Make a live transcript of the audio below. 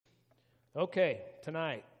Okay,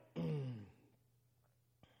 tonight,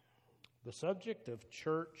 the subject of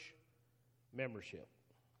church membership.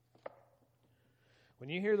 When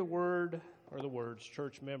you hear the word or the words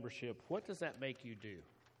church membership, what does that make you do?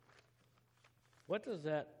 What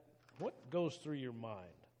goes through your mind?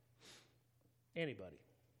 Anybody?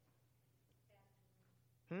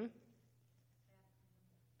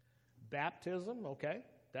 Baptism, okay.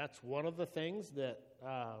 That's one of the things that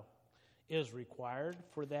is required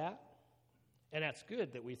for that. And that's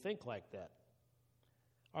good that we think like that.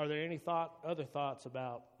 Are there any other thoughts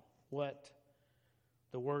about what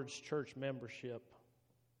the words church membership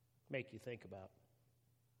make you think about?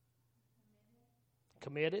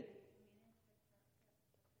 Committed?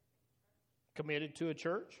 Committed to a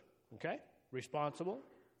church, okay. Responsible,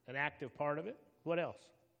 an active part of it. What else?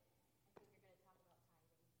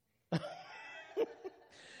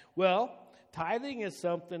 Well, tithing is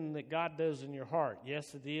something that God does in your heart.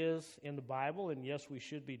 Yes, it is in the Bible, and yes, we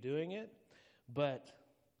should be doing it, but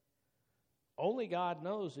only God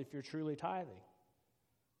knows if you're truly tithing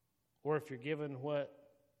or if you're given or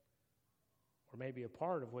maybe a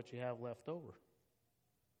part of what you have left over.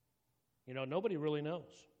 You know, nobody really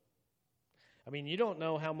knows. I mean, you don't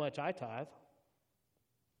know how much I tithe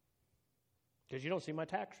because you don't see my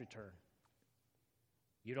tax return.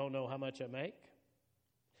 You don't know how much I make.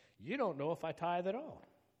 You don't know if I tithe at all.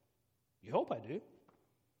 You hope I do,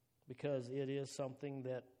 because it is something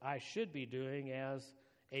that I should be doing as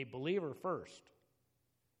a believer first,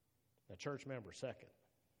 a church member second.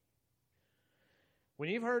 When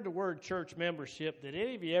you've heard the word church membership, did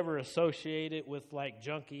any of you ever associate it with like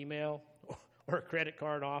junk email or credit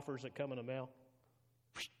card offers that come in the mail?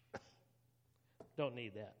 Don't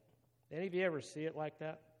need that. Any of you ever see it like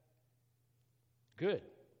that? Good.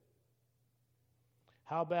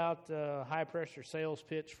 How about high-pressure sales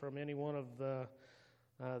pitch from any one of the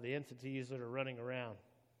entities that are running around?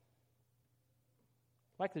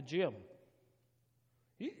 Like the gym.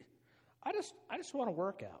 I just want to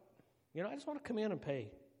work out. You know, I just want to come in and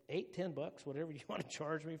pay $8, $10, whatever you want to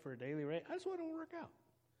charge me for a daily rate. I just want to work out.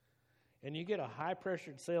 And you get a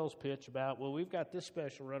high-pressured sales pitch about, well, we've got this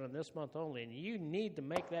special running this month only, and you need to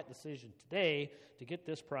make that decision today to get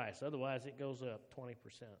this price. Otherwise, it goes up 20%.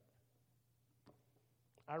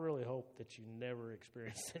 I really hope that you never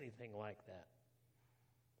experienced anything like that.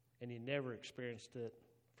 And you never experienced it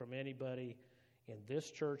from anybody in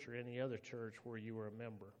this church or any other church where you were a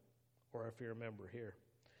member, or if you're a member here.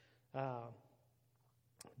 Have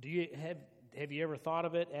you ever thought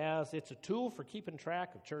of it as it's a tool for keeping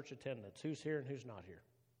track of church attendance? Who's here and who's not here?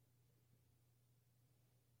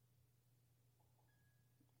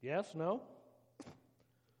 Yes? No?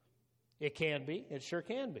 It can be. It sure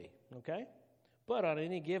can be. Okay? But on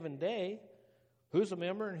any given day, who's a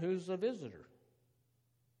member and who's a visitor?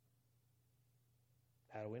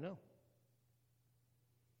 How do we know?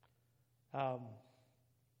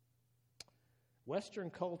 Western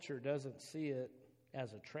culture doesn't see it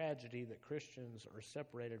as a tragedy that Christians are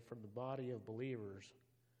separated from the body of believers,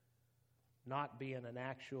 not being an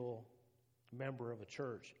actual member of a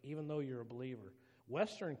church, even though you're a believer.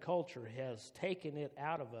 Western culture has taken it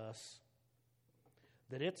out of us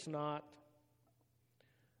that it's not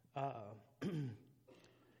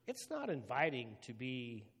inviting to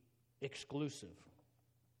be exclusive.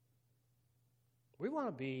 We want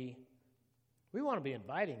to be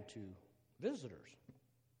inviting to visitors.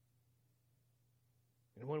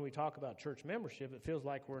 And when we talk about church membership, it feels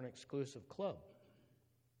like we're an exclusive club.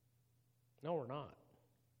 No, we're not.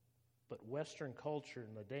 But Western culture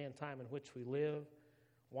and the day and time in which we live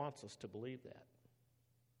wants us to believe that.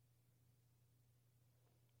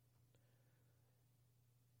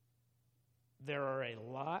 There are a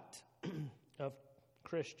lot of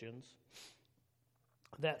Christians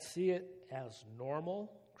that see it as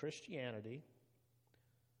normal Christianity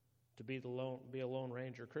to be a Lone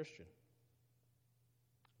Ranger Christian.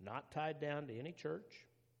 Not tied down to any church,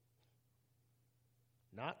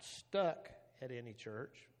 not stuck at any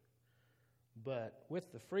church, but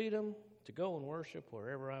with the freedom to go and worship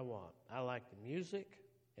wherever I want. I like the music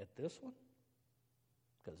at this one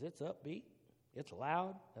because it's upbeat, it's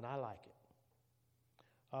loud, and I like it.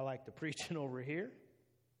 I like the preaching over here.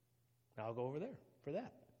 I'll go over there for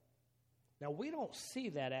that. Now, we don't see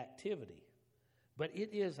that activity, but it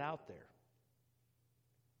is out there.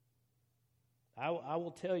 I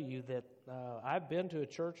will tell you that I've been to a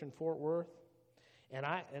church in Fort Worth, and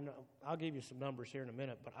I'll give you some numbers here in a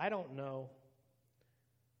minute, but I don't know.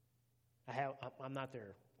 I'm not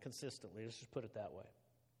there consistently. Let's just put it that way.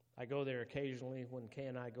 I go there occasionally when Kay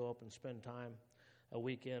and I go up and spend time a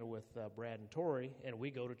weekend with Brad and Tori, and we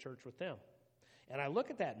go to church with them. And I look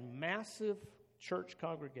at that massive church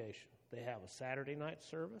congregation. They have a Saturday night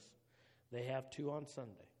service. They have 2 on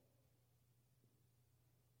Sunday.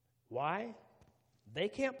 Why? They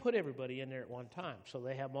can't put everybody in there at one time, so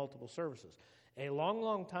they have multiple services. A long,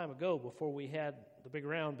 long time ago, before we had the big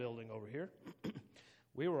round building over here,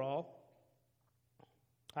 we were all,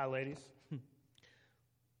 hi ladies,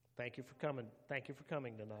 thank you for coming. Thank you for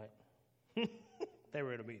coming tonight. They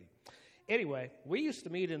were at a meeting. Anyway, we used to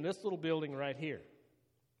meet in this little building right here.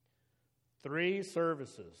 3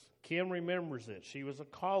 services. Kim remembers it. She was a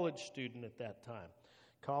college student at that time.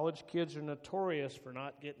 College kids are notorious for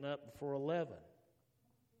not getting up before 11.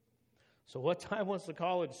 So what time was the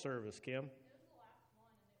college service, Kim? It was the last one,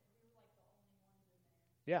 and we were like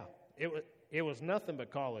the only ones in there. Yeah, it was nothing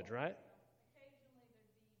but college, right? Occasionally there'd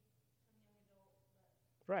be some young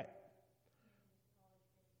adults, but right.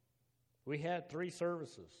 We had 3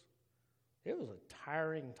 services. It was a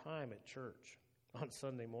tiring time at church on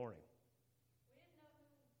Sunday morning. We didn't know who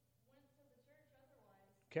went to the church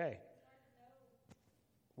otherwise. Okay. It's hard to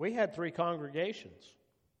know. We had 3 congregations.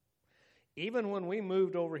 Even when we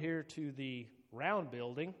moved over here to the round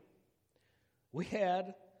building, we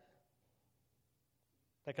had,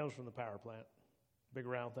 that comes from the power plant, big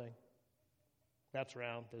round thing. That's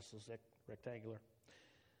round, this is rectangular.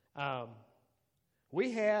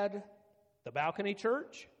 We had the balcony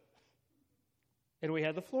church, and we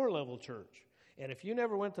had the floor level church. And if you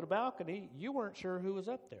never went to the balcony, you weren't sure who was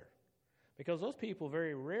up there. Because those people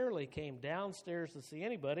very rarely came downstairs to see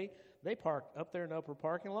anybody. They parked up there in the upper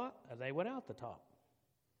parking lot, and they went out the top.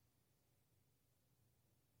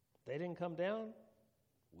 They didn't come down.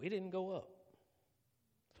 We didn't go up.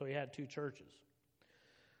 So we had 2 churches.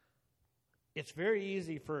 It's very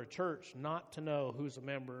easy for a church not to know who's a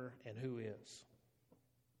member and who is.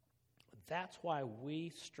 That's why we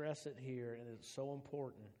stress it here, and it's so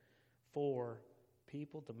important for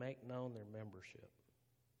people to make known their membership.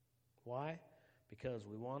 Why? Because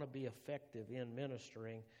we want to be effective in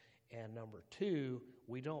ministering. And number 2,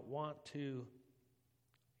 we don't want to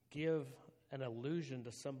give an illusion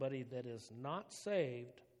to somebody that is not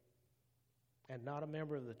saved and not a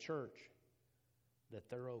member of the church that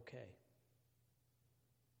they're okay.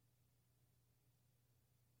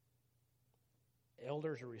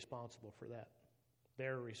 Elders are responsible for that.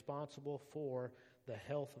 They're responsible for the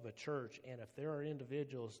health of a church. And if there are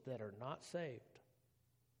individuals that are not saved,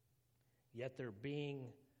 yet they're being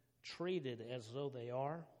treated as though they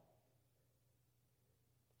are,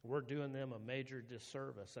 we're doing them a major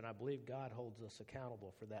disservice, and I believe God holds us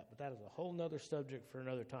accountable for that. But that is a whole other subject for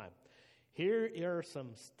another time. Here are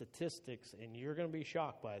some statistics, and you're going to be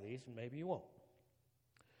shocked by these, and maybe you won't.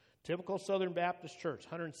 Typical Southern Baptist Church,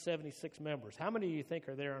 176 members. How many do you think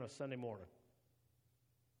are there on a Sunday morning?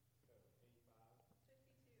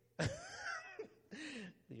 52.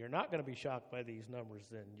 You're not going to be shocked by these numbers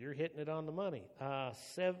then. You're hitting it on the money.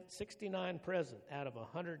 69 present out of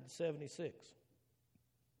 176.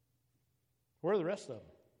 Where are the rest of them?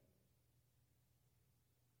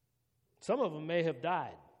 Some of them may have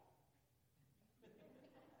died.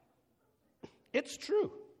 It's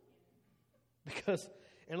true. Because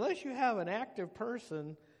unless you have an active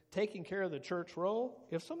person taking care of the church roll,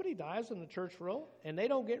 if somebody dies in the church roll and they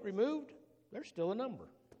don't get removed, they're still a number.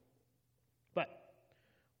 But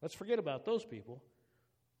let's forget about those people.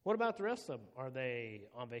 What about the rest of them? Are they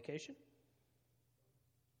on vacation?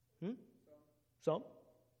 Some?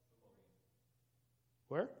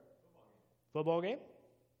 Where? Football game?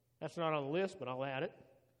 That's not on the list, but I'll add it.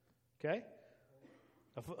 Okay?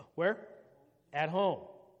 Where? At home.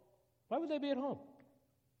 Why would they be at home?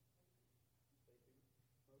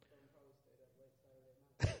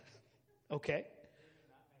 Okay.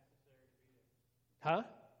 Huh?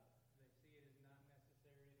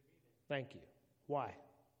 Thank you. Why?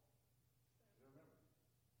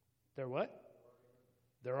 They're what?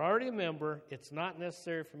 They're already a member. It's not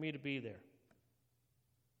necessary for me to be there.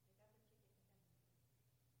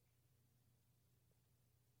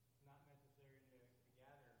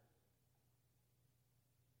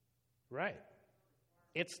 Right.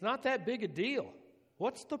 It's not that big a deal.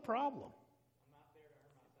 What's the problem? I'm not there to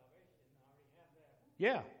earn my salvation. I already have that.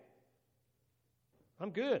 Yeah. I'm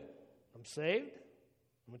good. I'm saved.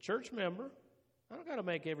 I'm a church member. I don't got to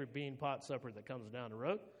make every bean pot supper that comes down the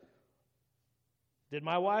road. Did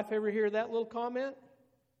my wife ever hear that little comment?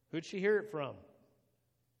 Who'd she hear it from?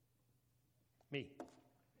 Me.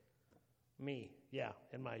 Me, yeah,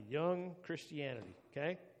 in my young Christianity,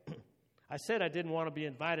 okay? I said I didn't want to be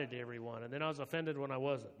invited to everyone, and then I was offended when I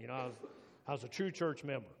wasn't. You know, I was a true church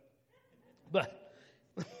member. But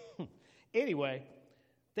anyway,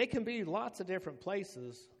 they can be lots of different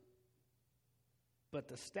places But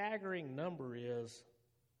the staggering number is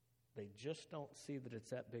they just don't see that it's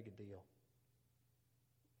that big a deal.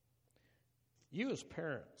 You as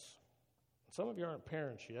parents, some of you aren't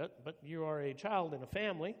parents yet, but you are a child in a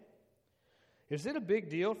family. Is it a big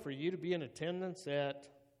deal for you to be in attendance at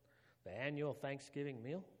the annual Thanksgiving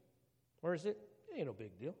meal? Or is it ain't no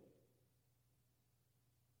big deal?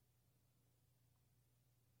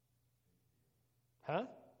 Huh?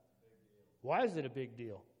 Why is it a big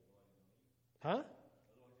deal? Huh?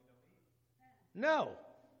 No.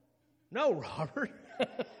 No, Robert.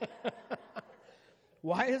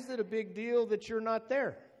 Why is it a big deal that you're not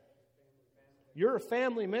there? You're a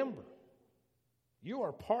family member. You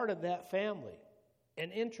are part of that family,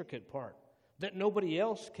 an intricate part that nobody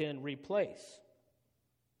else can replace.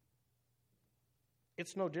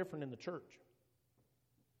 It's no different in the church.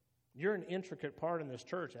 You're an intricate part in this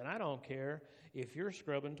church, and I don't care if you're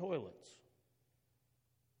scrubbing toilets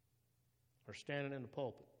or standing in the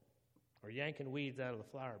pulpit or yanking weeds out of the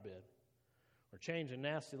flower bed or changing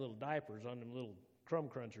nasty little diapers on them little crumb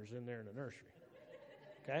crunchers in there in the nursery.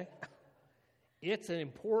 Okay? It's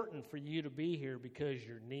important for you to be here because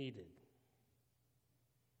you're needed.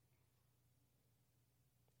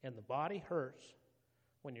 And the body hurts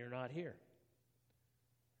when you're not here.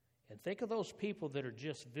 And think of those people that are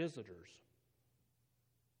just visitors.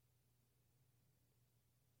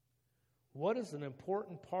 What is an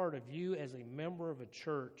important part of you as a member of a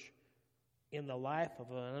church in the life of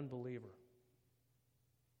an unbeliever?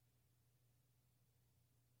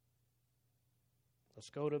 Let's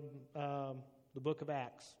go to the book of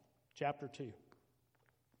Acts, chapter 2.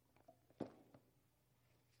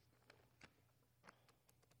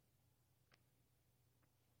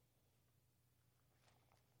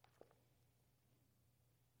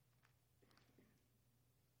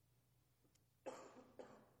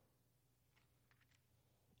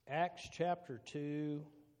 Acts chapter 2,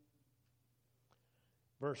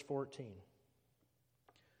 verse 14.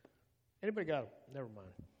 Anybody got a, never mind,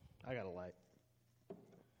 I got a light.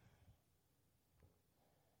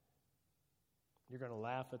 You're going to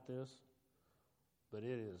laugh at this, but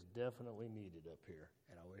it is definitely needed up here,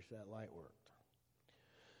 and I wish that light worked.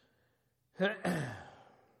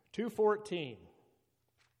 2:14.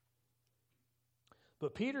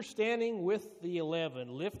 But Peter, standing with the 11,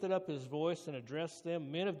 lifted up his voice and addressed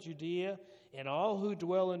them, men of Judea and all who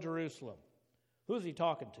dwell in Jerusalem. Who's he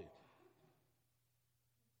talking to?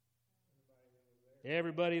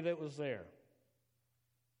 Everybody that was there.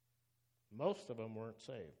 Most of them weren't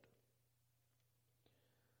saved.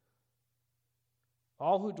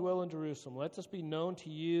 All who dwell in Jerusalem, let this be known to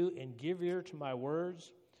you and give ear to my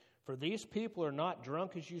words. For these people are not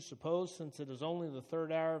drunk as you suppose, since it is only the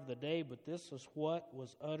third hour of the day, but this is what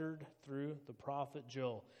was uttered through the prophet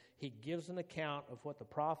Joel. He gives an account of what the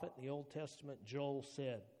prophet in the Old Testament Joel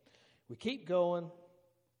said. We keep going,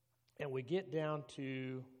 and we get down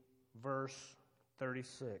to verse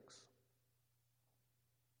 36.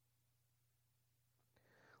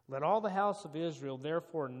 Let all the house of Israel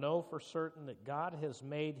therefore know for certain that God has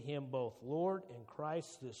made him both Lord and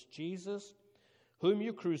Christ, this Jesus, whom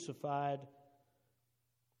you crucified.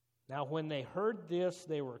 Now when they heard this,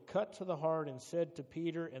 they were cut to the heart and said to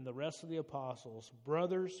Peter and the rest of the apostles,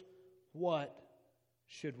 brothers, what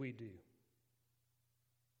should we do?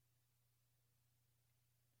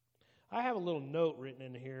 I have a little note written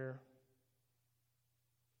in here,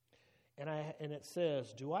 and it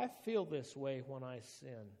says, do I feel this way when I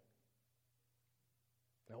sin?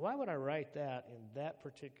 Now why would I write that in that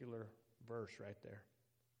particular verse right there?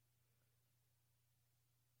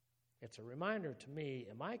 It's a reminder to me,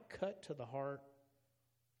 am I cut to the heart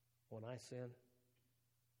when I sin?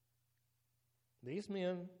 These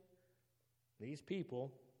men, these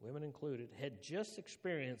people, women included, had just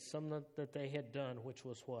experienced something that they had done, which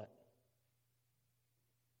was what?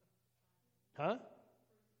 Huh?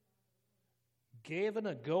 Given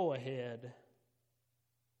a go-ahead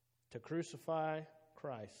to crucify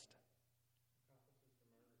Christ.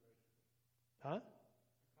 Huh?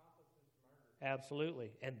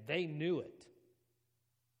 Absolutely. And they knew it.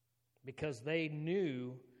 Because they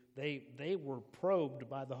knew, they were probed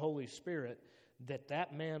by the Holy Spirit that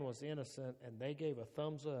that man was innocent, and they gave a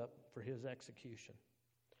thumbs up for his execution.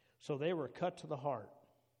 So they were cut to the heart.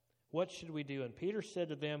 What should we do? And Peter said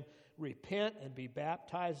to them, repent and be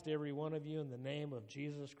baptized, every one of you, in the name of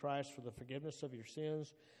Jesus Christ for the forgiveness of your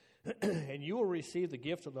sins, and you will receive the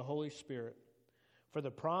gift of the Holy Spirit. For the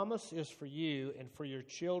promise is for you and for your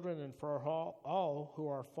children and for all who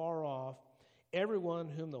are far off, everyone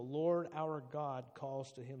whom the Lord our God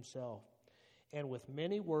calls to himself. And with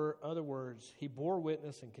many other words, he bore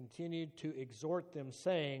witness and continued to exhort them,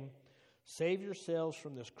 saying, Save yourselves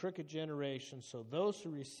from this crooked generation. So those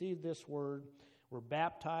who received this word were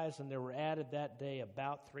baptized, and there were added that day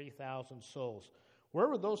about 3,000 souls. Where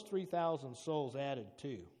were those 3,000 souls added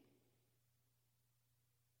to?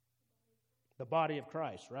 The body of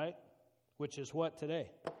Christ, right? Which is what today?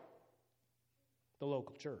 The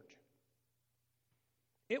local church.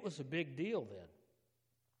 It was a big deal then.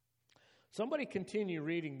 Somebody continue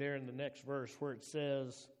reading there in the next verse where it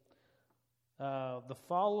says,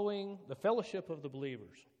 the fellowship of the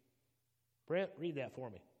believers. Brent, read that for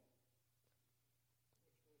me.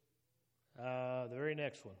 The very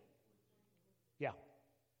next one. Yeah.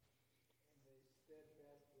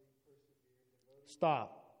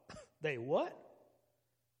 Stop. They what?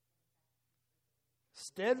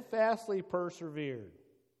 Steadfastly persevered.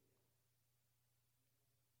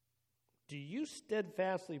 Do you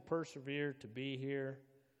steadfastly persevere to be here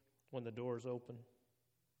when the doors open?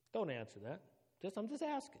 Don't answer that. I'm just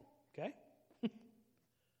asking, okay?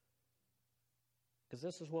 Because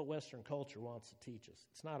this is what Western culture wants to teach us.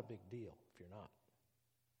 It's not a big deal if you're not.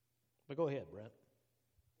 But go ahead, Brent.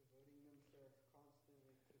 Devoting themselves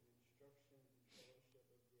constantly to the instruction and fellowship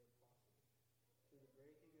of the apostles, to the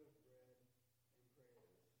breaking of bread and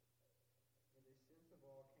prayers. And a sense of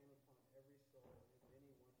awe came upon every soul, and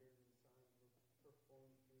many wonders and signs were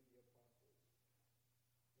performed through the apostles.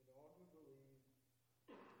 And all who believed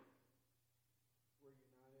were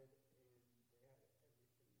united, and they had everything in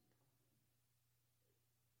common.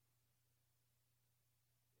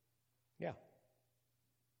 Yeah.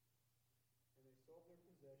 And they sold their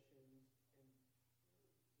possessions and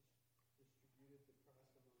distributed the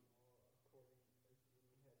price among all according as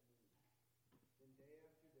any had need. And day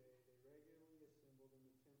after day they regularly assembled in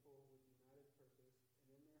the temple with united purpose,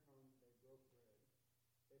 and in their homes they broke bread.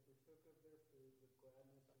 They partook of their food with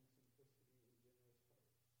gladness and simplicity and generous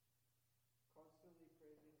hearts, constantly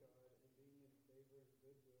praising God and being in favor and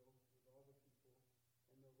goodwill with all the people.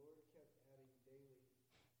 And the Lord kept adding daily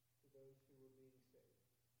to those who were being saved.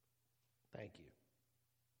 Thank you.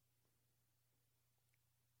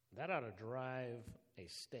 That ought to drive a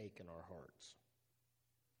stake in our hearts.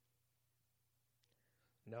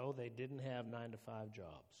 No, they didn't have 9-to-5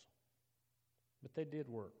 jobs, but they did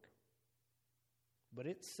work. But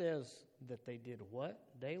it says that they did what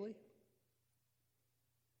daily?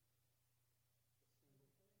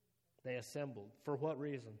 They assembled. For what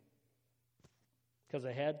reason? Because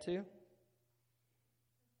they had to?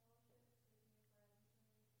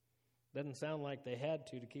 Doesn't sound like they had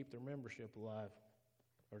to keep their membership alive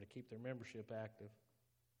or to keep their membership active.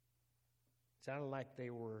 It sounded like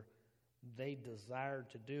they desired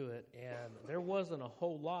to do it, and there wasn't a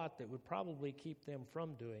whole lot that would probably keep them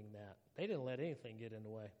from doing that. They didn't let anything get in the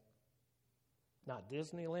way. Not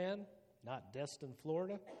Disneyland, not Destin,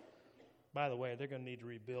 Florida. By the way, they're going to need to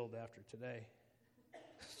rebuild after today.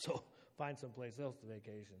 So find someplace else to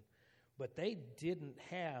vacation. But they didn't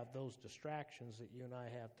have those distractions that you and I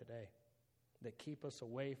have today that keep us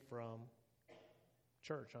away from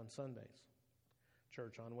church on Sundays,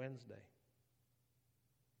 church on Wednesday.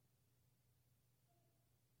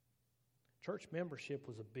 Church membership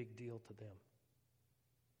was a big deal to them.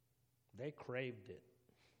 They craved it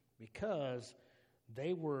because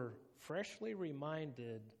they were freshly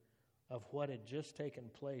reminded of what had just taken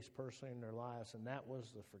place personally in their lives, and that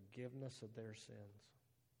was the forgiveness of their sins.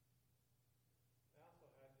 They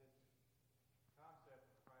also had this concept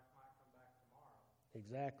that Christ might come back tomorrow.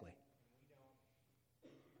 Exactly. And we don't,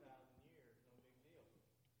 2,000 years, no big deal.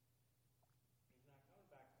 He's not coming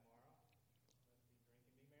back tomorrow. Let's be drink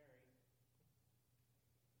and be merry.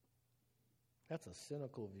 That's a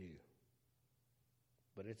cynical view,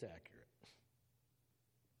 but it's accurate.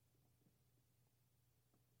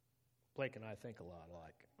 Blake and I think a lot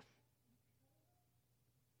alike.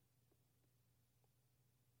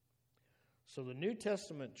 So the New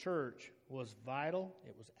Testament church was vital,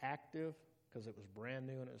 it was active, because it was brand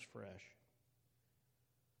new and it was fresh.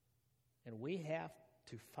 And we have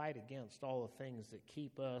to fight against all the things that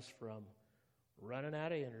keep us from running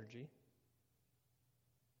out of energy,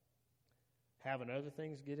 having other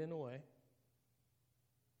things get in the way,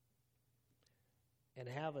 and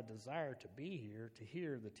have a desire to be here to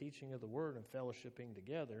hear the teaching of the Word and fellowshipping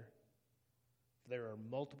together. There are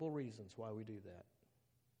multiple reasons why we do that.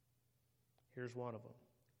 Here's one of them.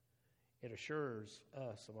 It assures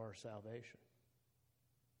us of our salvation.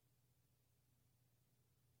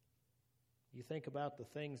 You think about the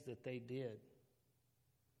things that they did.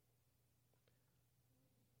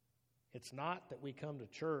 It's not that we come to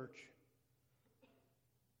church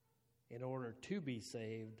in order to be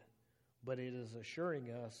saved, but it is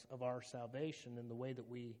assuring us of our salvation in the way that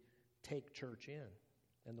we take church in.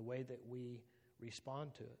 and the way that we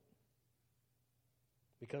respond to it.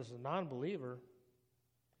 Because the non-believer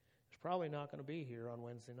is probably not going to be here on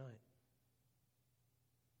Wednesday night.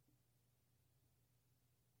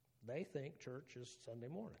 They think church is Sunday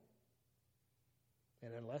morning.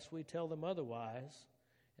 And unless we tell them otherwise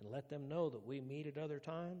and let them know that we meet at other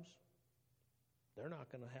times, they're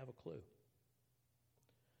not going to have a clue.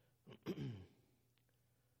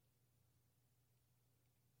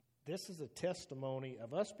 This is a testimony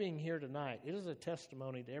of us being here tonight. It is a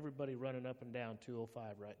testimony to everybody running up and down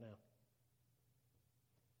 205 right now.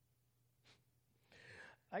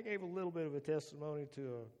 I gave a little bit of a testimony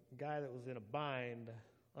to a guy that was in a bind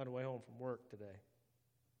on the way home from work today.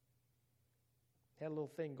 Had a little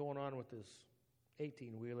thing going on with his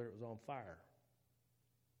 18-wheeler. It was on fire.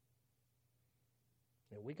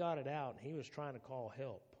 And we got it out, and he was trying to call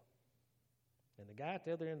help. And the guy at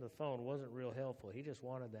the other end of the phone wasn't real helpful. He just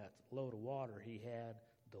wanted that load of water he had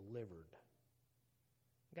delivered.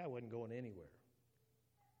 The guy wasn't going anywhere.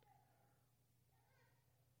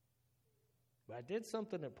 But I did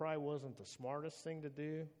something that probably wasn't the smartest thing to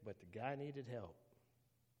do, but the guy needed help.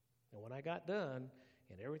 And when I got done,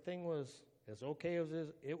 and everything was as okay as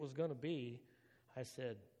it was going to be, I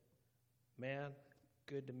said, "Man,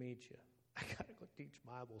 good to meet you. I got to go teach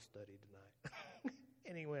Bible study tonight."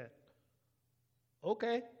 And he went,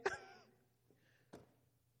 "Okay."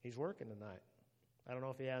 He's working tonight. I don't know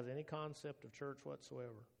if he has any concept of church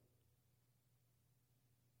whatsoever.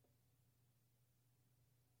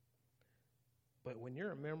 But when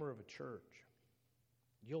you're a member of a church,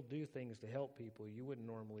 you'll do things to help people you wouldn't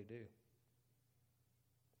normally do.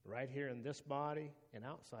 Right here in this body and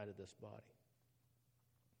outside of this body.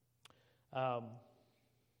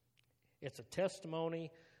 It's a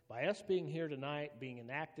testimony. By us being here tonight, being an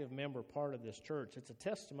active member part of this church, it's a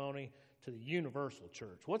testimony to the universal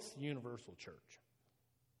church. What's the universal church?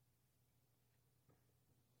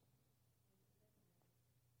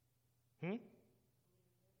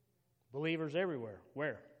 Believers everywhere.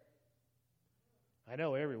 Where? I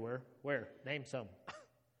know everywhere. Where? Name some.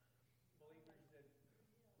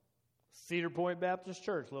 Cedar Point Baptist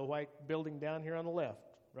Church, little white building down here on the left,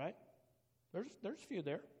 right? There's a few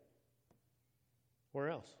there. Where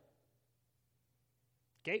else?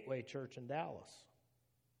 Gateway Church in Dallas.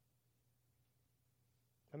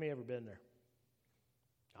 How many ever been there?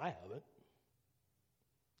 I haven't.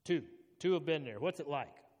 Two have been there. What's it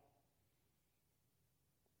like?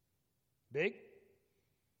 Big?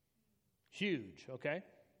 Huge, okay?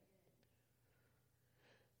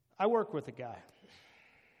 I work with a guy.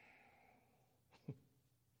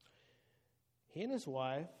 He and his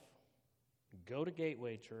wife go to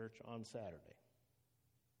Gateway Church on Saturday.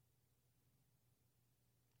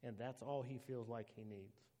 And that's all he feels like he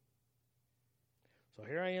needs. So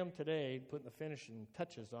here I am today putting the finishing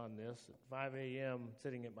touches on this at 5 a.m.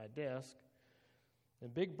 sitting at my desk.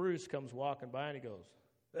 And Big Bruce comes walking by and he goes,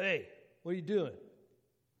 "Hey, what are you doing?"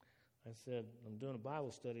 I said, "I'm doing a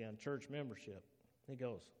Bible study on church membership." He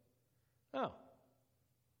goes, "Oh."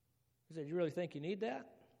 He said, "You really think you need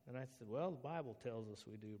that?" And I said, "Well, the Bible tells us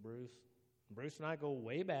we do, Bruce." And Bruce and I go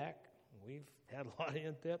way back. We've had a lot of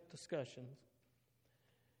in-depth discussions.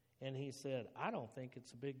 And he said, "I don't think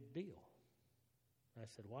it's a big deal." I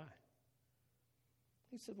said, "Why?"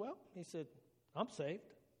 He said, "I'm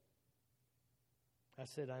saved." I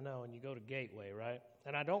said, "I know, and you go to Gateway, right?"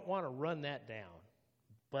 And I don't want to run that down,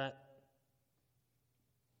 but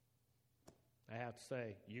I have to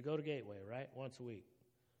say, you go to Gateway, right? Once a week.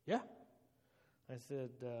 Yeah. I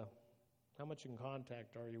said, how much in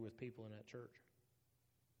contact are you with people in that church?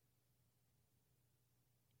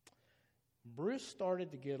 Bruce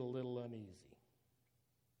started to get a little uneasy.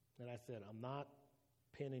 And I said, "I'm not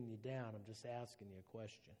pinning you down. I'm just asking you a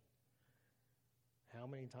question. How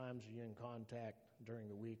many times are you in contact during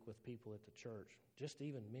the week with people at the church? Just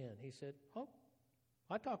even men." He said, "Oh,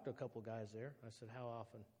 I talked to a couple guys there." I said, "How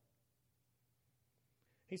often?"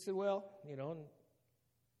 He said, "Well,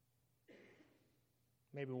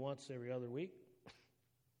 maybe once every other week."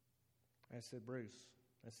 I said, "Bruce,"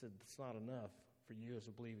 "that's not enough for you as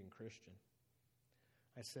a believing Christian."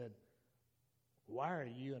 I said, "Why are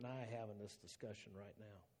you and I having this discussion right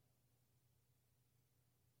now?"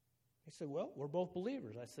 He said, "Well, we're both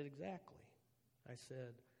believers." I said, "Exactly." I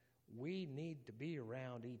said, "We need to be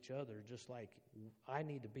around each other just like I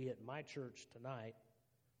need to be at my church tonight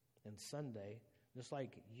and Sunday, just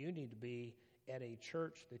like you need to be at a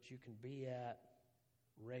church that you can be at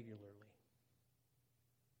regularly."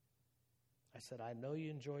 I said, "I know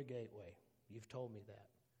you enjoy Gateway. You've told me that.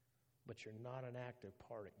 But you're not an active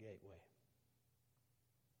part at Gateway."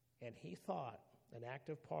 And he thought an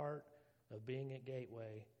active part of being at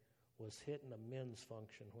Gateway was hitting a men's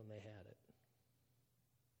function when they had it.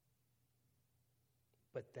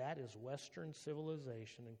 But that is Western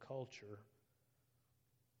civilization and culture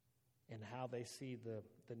and how they see the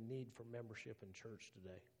need for membership in church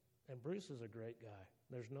today. And Bruce is a great guy.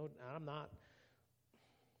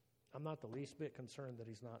 I'm not the least bit concerned that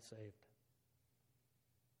he's not saved.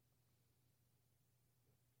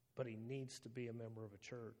 But he needs to be a member of a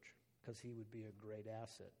church because he would be a great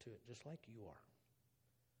asset to it, just like you are.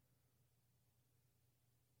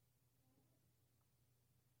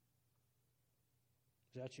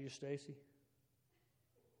 Is that you, Stacy?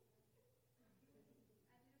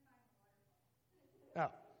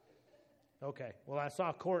 Oh, okay. Well, I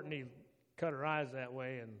saw Courtney cut her eyes that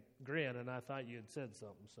way and grin, and I thought you had said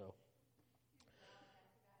something, so.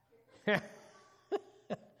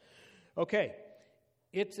 Okay.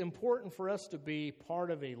 It's important for us to be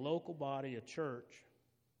part of a local body, a church.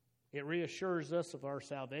 It reassures us of our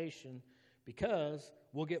salvation because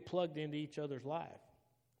we'll get plugged into each other's life.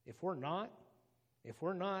 If we're not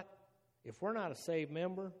a saved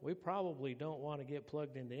member, we probably don't want to get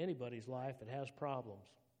plugged into anybody's life that has problems.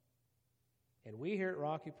 And we here at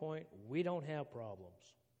Rocky Point, we don't have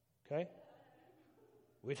problems. Okay?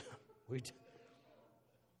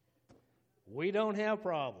 We don't have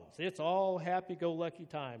problems. It's all happy-go-lucky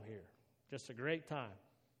time here. Just a great time.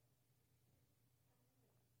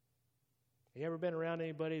 You ever been around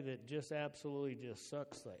anybody that just absolutely just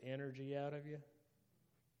sucks the energy out of you?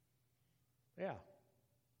 Yeah.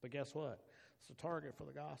 But guess what? It's a target for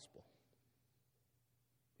the gospel.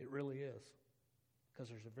 It really is. Because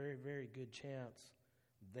there's a very, very good chance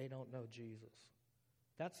they don't know Jesus.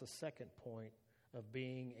 That's the second point of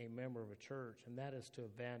being a member of a church, and that is to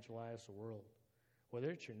evangelize the world. Whether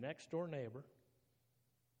it's your next door neighbor,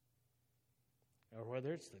 or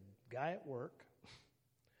whether it's the guy at work,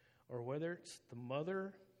 or whether it's the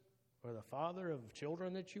mother or the father of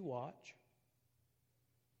children that you watch,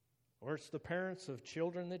 or it's the parents of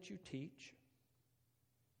children that you teach,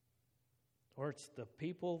 or it's the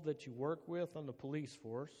people that you work with on the police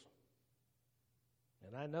force.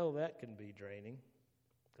 And I know that can be draining,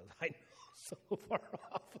 because I know some of our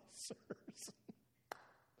officers.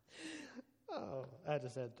 Oh, I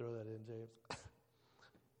just had to throw that in, James.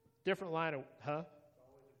 Different line of, huh? It's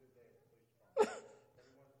always a good day at the police department.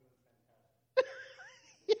 Everyone's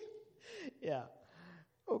doing fantastic. Yeah.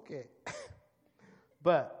 Okay.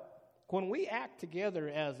 But when we act together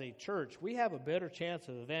as a church, we have a better chance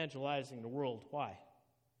of evangelizing the world. Why?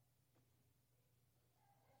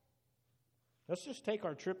 Let's just take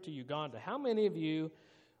our trip to Uganda. How many of you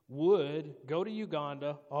would go to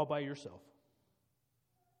Uganda all by yourself?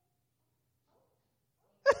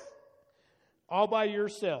 All by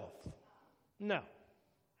yourself? No.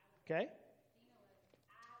 Okay?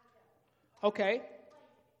 Okay.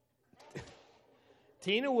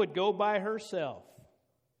 Tina would go by herself.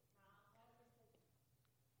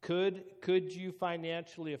 Could you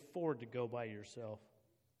financially afford to go by yourself?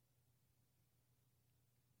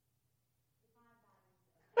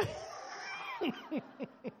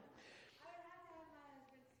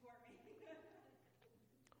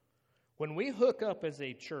 When we hook up as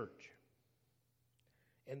a church,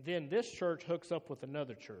 and then this church hooks up with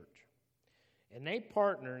another church, and they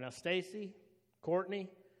partner. Now, Stacy, Courtney,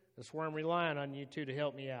 that's where I'm relying on you two to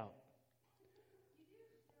help me out.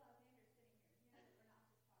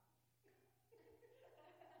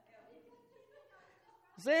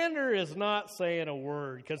 Xander is not saying a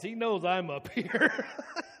word because he knows I'm up here.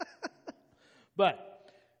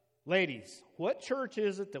 But, ladies, what church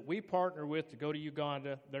is it that we partner with to go to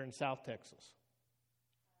Uganda? They're in South Texas.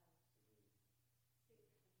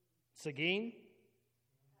 Seguin?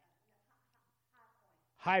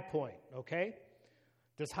 High Point, okay?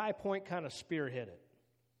 Does High Point kind of spearhead it?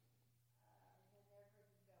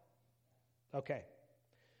 Okay.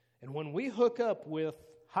 And when we hook up with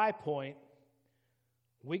High Point,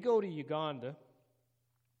 we go to Uganda,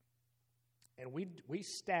 and we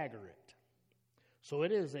stagger it. So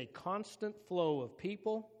it is a constant flow of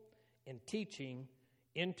people and teaching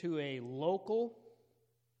into a local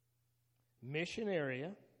mission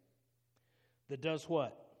area that does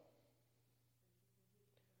what?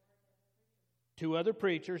 To other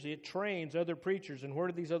preachers. It trains other preachers. And where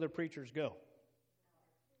do these other preachers go?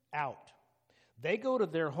 Out. They go to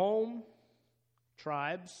their home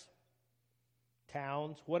tribes,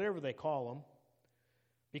 towns, whatever they call them,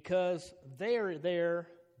 because they're there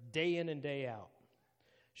day in and day out.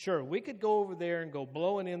 Sure, we could go over there and go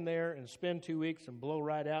blowing in there and spend 2 weeks and blow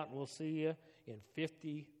right out, and we'll see you in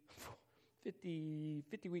 50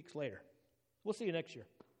 weeks later. We'll see you next year.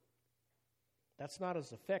 That's not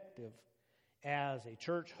as effective as a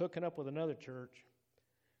church hooking up with another church,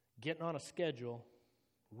 getting on a schedule,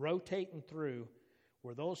 rotating through,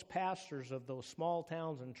 where those pastors of those small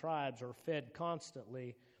towns and tribes are fed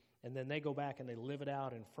constantly, and then they go back and they live it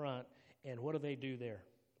out in front. And what do they do there?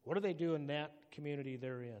 What do they do in that community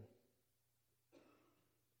they're in?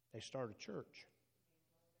 They start a church.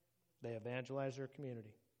 They evangelize their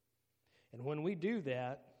community. And when we do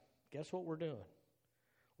that, guess what we're doing?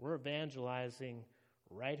 We're evangelizing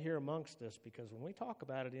right here amongst us, because when we talk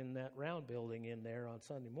about it in that round building in there on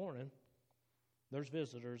Sunday morning, there's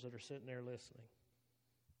visitors that are sitting there listening.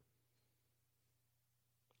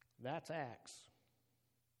 That's Acts.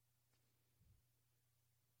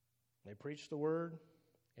 They preached the word,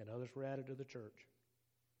 and others were added to the church.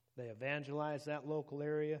 They evangelized that local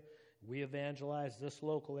area. We evangelize this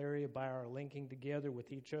local area by our linking together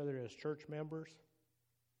with each other as church members,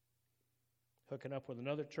 hooking up with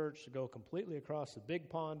another church to go completely across the big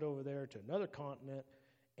pond over there to another continent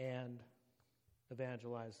and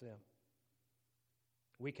evangelize them.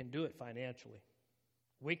 We can do it financially.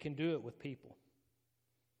 We can do it with people.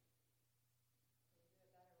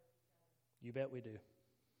 You bet we do.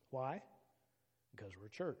 Why? Because we're a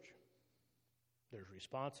church. There's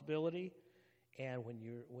responsibility, and when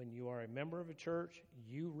you are a member of a church,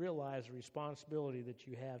 you realize the responsibility that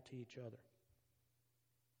you have to each other.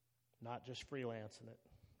 Not just freelancing it,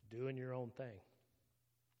 doing your own thing.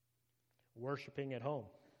 Worshiping at home.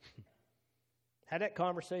 Had that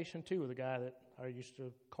conversation too with a guy that I used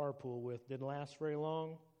to carpool with. Didn't last very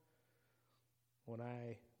long. When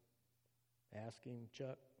I asked him,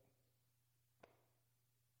 Chuck,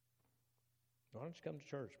 why don't you come to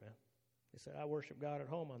church, man? He said, I worship God at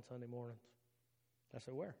home on Sunday mornings. I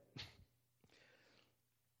said, where?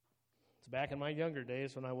 It's back in my younger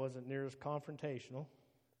days when I wasn't near as confrontational.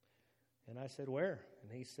 And I said, where?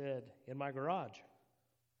 And he said, in my garage.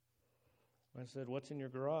 I said, what's in your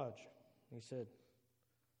garage? He said,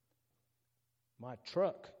 my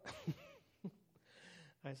truck.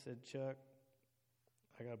 I said, Chuck,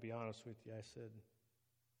 I got to be honest with you. I said,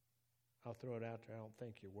 I'll throw it out there. I don't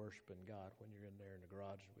think you're worshiping God when you're in there in the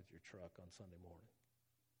garage with your truck on Sunday morning.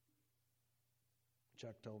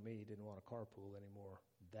 Chuck told me he didn't want to carpool anymore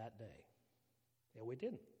that day. And we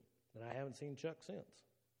didn't. And I haven't seen Chuck since.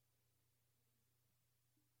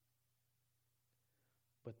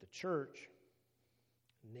 But the church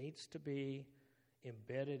needs to be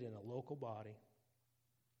embedded in a local body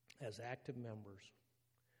as active members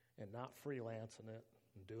and not freelancing it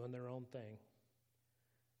and doing their own thing,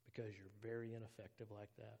 because you're very ineffective like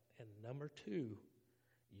that. And number two,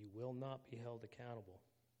 you will not be held accountable.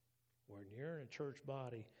 When you're in a church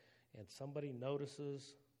body and somebody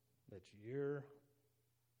notices that you're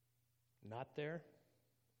not there,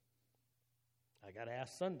 I got to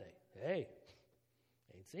ask Sunday, hey,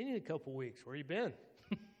 ain't seen you in a couple weeks. Where you been?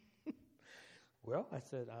 Well, I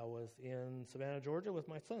said, I was in Savannah, Georgia with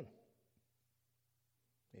my son.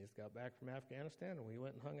 He just got back from Afghanistan, and we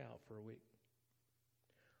went and hung out for a week.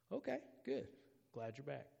 Okay, good. Glad you're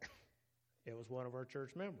back. It was one of our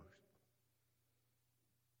church members.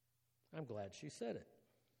 I'm glad she said it.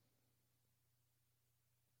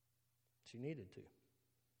 She needed to.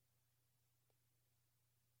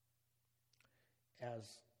 As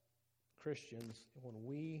Christians, when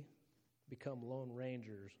we become lone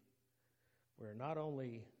rangers, we're not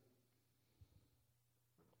only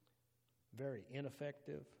very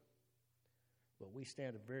ineffective, but we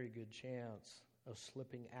stand a very good chance of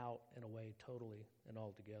slipping out and away totally and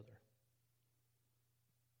altogether.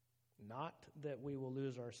 Not that we will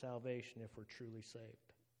lose our salvation if we're truly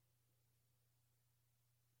saved,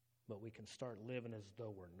 but we can start living as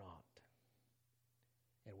though we're not.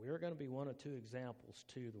 And we're going to be one of two examples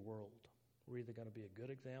to the world. We're either going to be a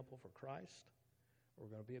good example for Christ, or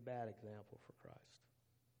we're going to be a bad example for Christ.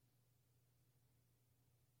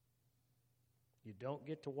 You don't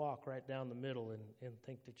get to walk right down the middle and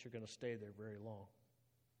think that you're going to stay there very long.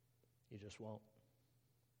 You just won't.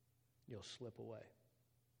 You'll slip away.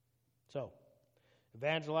 So,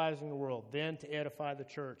 evangelizing the world, then to edify the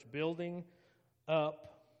church, building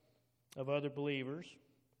up of other believers,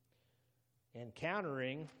 and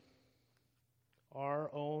countering our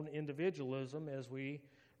own individualism as we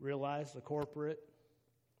realize the corporate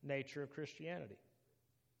nature of Christianity.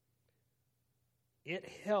 It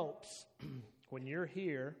helps when you're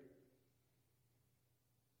here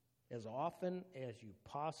as often as you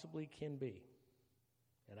possibly can be.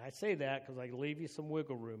 And I say that because I leave you some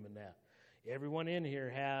wiggle room in that. Everyone in here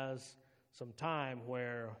has some time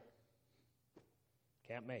where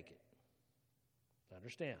can't make it.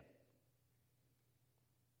 Understand.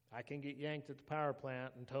 I can get yanked at the power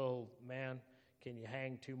plant and told, man, can you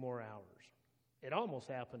hang 2 more hours? It almost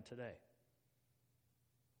happened today.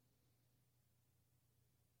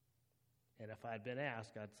 And if I'd been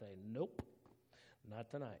asked, I'd say, nope, not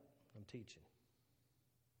tonight. I'm teaching.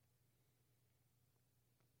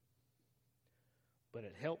 But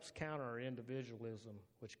it helps counter our individualism,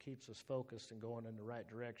 which keeps us focused and going in the right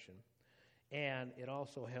direction. And it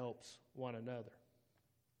also helps one another.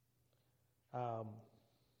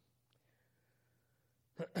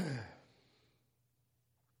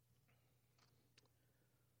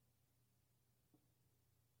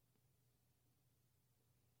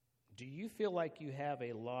 Do you feel like you have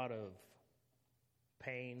a lot of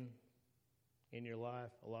pain in your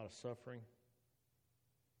life, a lot of suffering?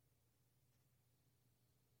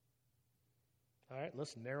 All right,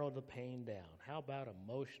 let's narrow the pain down. How about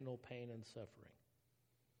emotional pain and suffering?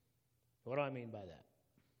 What do I mean by that?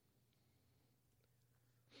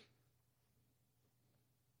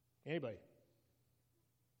 Anybody?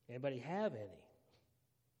 Anybody have any?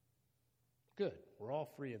 Good. We're all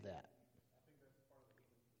free of that.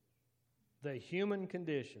 The human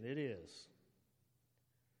condition, it is.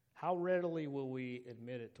 How readily will we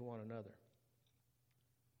admit it to one another?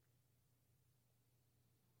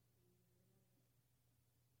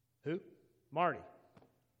 Who? Marty.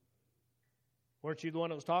 Weren't you the one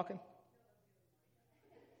that was talking?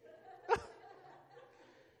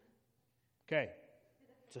 Okay.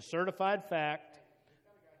 It's a certified fact.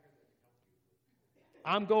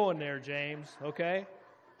 I'm going there, James, okay?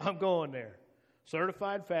 I'm going there.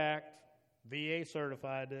 Certified fact. VA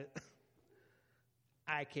certified it.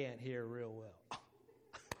 I can't hear real well.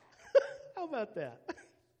 How about that?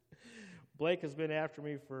 Blake has been after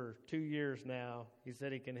me for 2 years now. He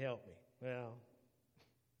said he can help me. Well,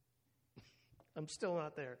 I'm still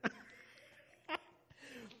not there.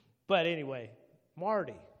 But anyway,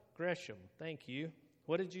 Marty Gresham, thank you.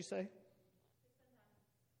 What did you say?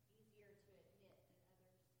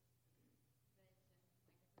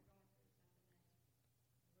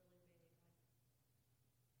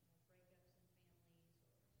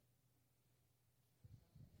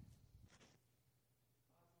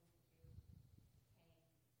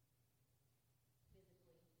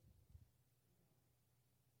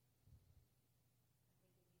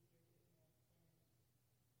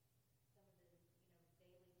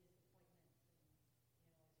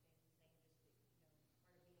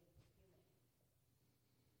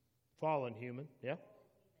 Fallen human, yeah.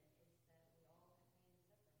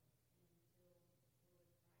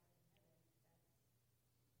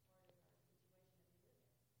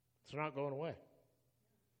 It's not going away.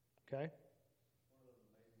 Okay? One of those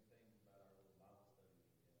amazing things about our little Bible study that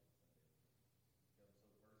we have on Sunday. It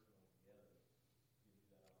becomes so personal together. It gives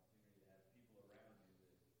you that opportunity to have people around you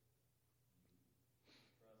that you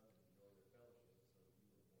trust and enjoy their fellowship, so you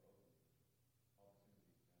look more open to opportunities to kind of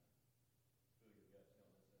fill your guts. You don't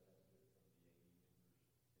necessarily have to do it from the AE members in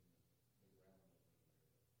the big round room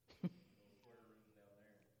over there. Little square rooms down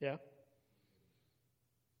there. Yeah.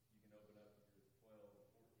 You can open up your 12 or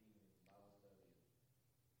 14 in Bible study and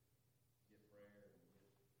get prayer and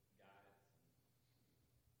get guidance.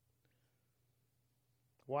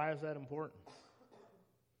 Why is that important?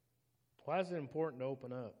 Why is it important to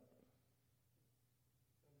open up?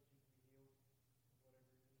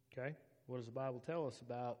 Okay. What does the Bible tell us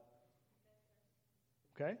about?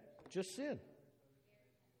 Okay. Just sin.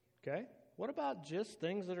 Okay. What about just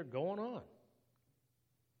things that are going on?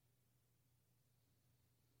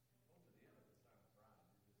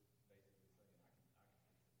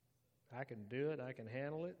 I can do it. I can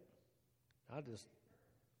handle it.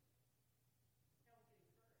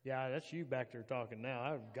 Yeah, that's you back there talking now.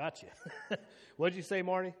 I've got you. What'd you say,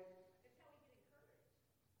 Marty?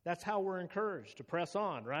 That's how we're encouraged to press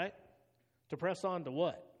on, right? To press on to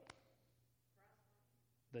what?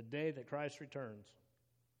 The day that Christ returns.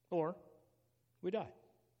 Or we die.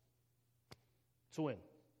 It's a win.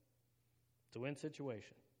 It's a win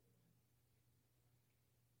situation.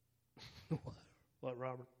 What,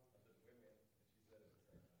 Robert?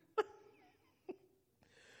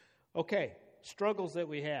 Okay, struggles that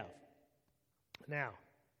we have. Now,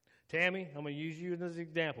 Tammy, I'm going to use you as an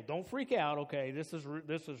example. Don't freak out. Okay, this is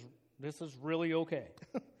really okay.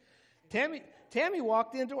 Tammy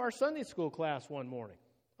walked into our Sunday school class one morning.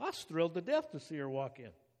 I was thrilled to death to see her walk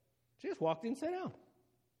in. She just walked in and sat down,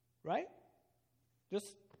 right?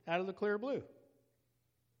 Just out of the clear blue.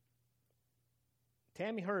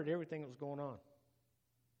 Tammy heard everything that was going on.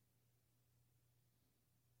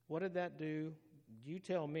 What did that do? You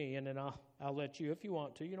tell me, and then I'll let you if you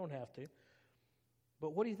want to. You don't have to.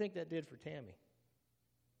 But what do you think that did for Tammy?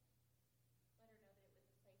 Let her know that it was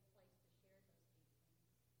a safe place to share those deep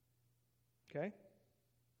things. Okay.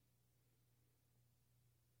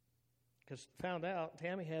 because found out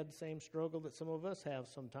Tammy had the same struggle that some of us have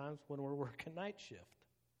sometimes when we're working night shift.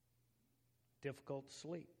 Difficult to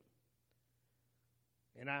sleep.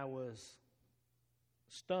 And I was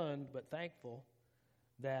stunned but thankful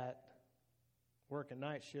that working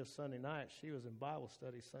night shift Sunday night, she was in Bible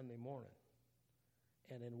study Sunday morning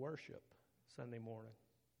and in worship Sunday morning.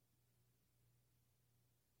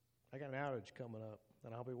 I got an outage coming up,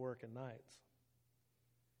 and I'll be working nights.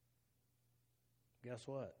 Guess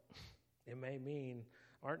what? It may mean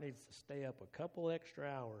Art needs to stay up a couple extra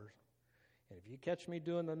hours, and if you catch me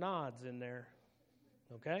doing the nods in there,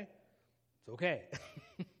 okay? It's okay.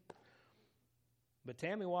 But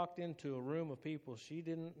Tammy walked into a room of people she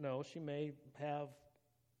didn't know. She may have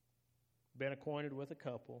been acquainted with a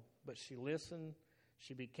couple, but she listened.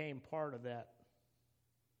 She became part of that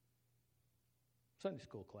Sunday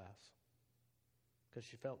school class because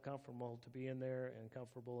she felt comfortable to be in there and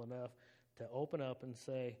comfortable enough to open up and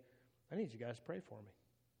say, I need you guys to pray for me.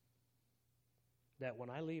 That when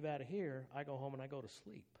I leave out of here, I go home and I go to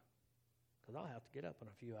sleep because I'll have to get up in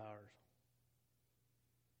a few hours.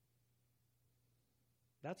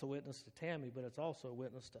 That's a witness to Tammy, but it's also a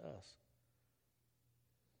witness to us.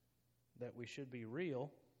 That we should be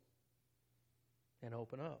real and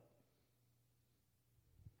open up.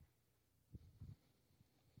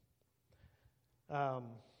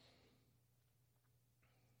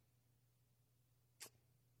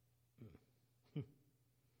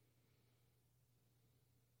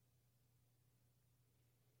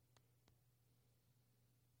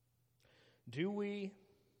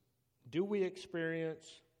 Do we experience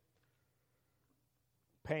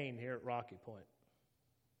pain here at Rocky Point?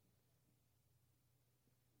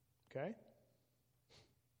 Okay?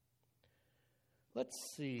 Let's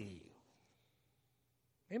see.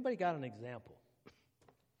 Anybody got an example?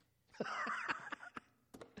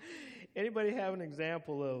 Anybody have an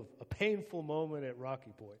example of a painful moment at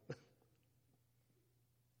Rocky Point?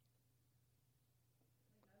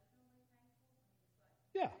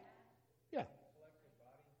 Yeah. Yeah.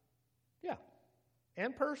 Yeah.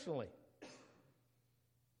 And personally.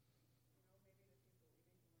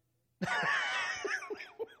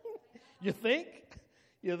 You think?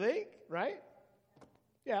 You think? Right?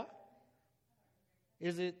 Yeah.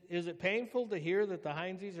 Is it painful to hear that the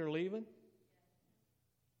Hineses are leaving?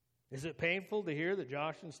 Is it painful to hear that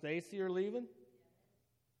Josh and Stacy are leaving?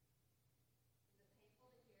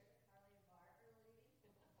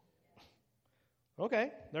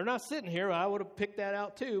 Okay, they're not sitting here. I would have picked that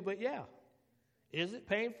out too, but yeah. Is it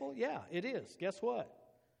painful? Yeah, it is. Guess what?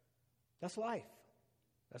 That's life.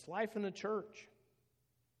 That's life in the church.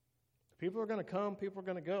 People are going to come, people are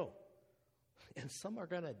going to go. And some are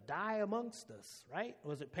going to die amongst us, right?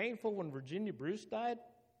 Was it painful when Virginia Bruce died?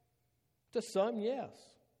 To some, yes.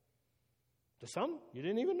 To some, you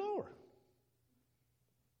didn't even know her.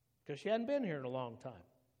 Because she hadn't been here in a long time.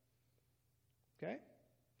 Okay?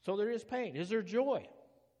 So there is pain. Is there joy?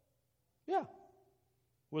 Yeah.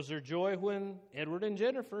 Was there joy when Edward and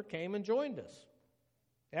Jennifer came and joined us?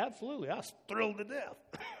 Absolutely. I was thrilled to death.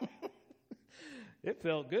 It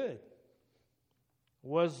felt good.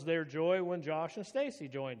 Was there joy when Josh and Stacy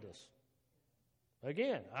joined us?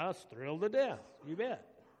 Again, I was thrilled to death. You bet.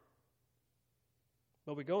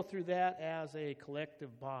 But we go through that as a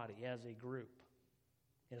collective body, as a group.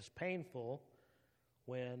 And it's painful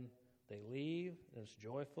when they leave, and it's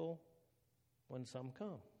joyful when some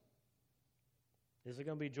come. Is it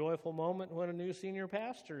going to be a joyful moment when a new senior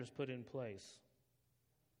pastor is put in place?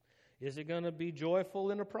 Is it going to be joyful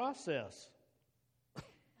in the process?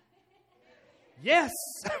 Yes!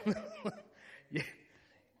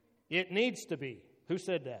 It needs to be. Who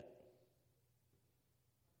said that?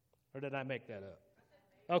 Or did I make that up?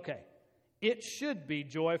 Okay. It should be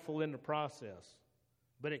joyful in the process,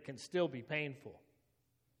 but it can still be painful.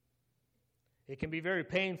 It can be very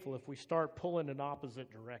painful if we start pulling in opposite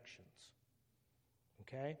directions.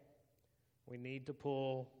 Okay? We need to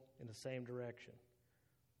pull in the same direction.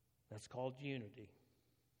 That's called unity.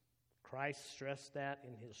 Christ stressed that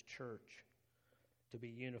in his church, to be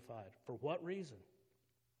unified. For what reason?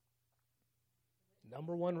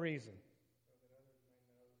 Number one reason. So that others may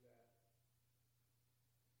know that we love God, that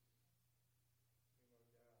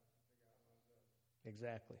God loves us.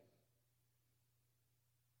 Exactly.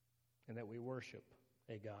 And that we worship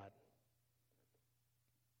a God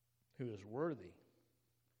who is worthy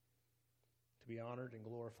to be honored and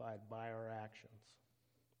glorified by our actions.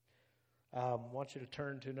 I want you to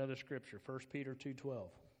turn to another scripture, 1 Peter 2:12.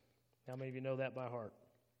 How many of you know that by heart?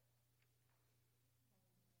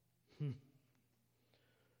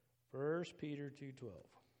 1 Peter 2:12.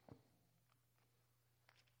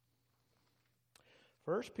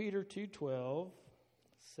 1 Peter 2:12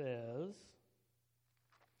 says,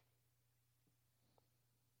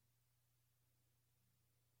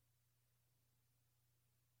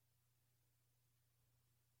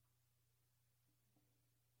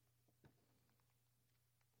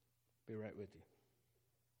 be right with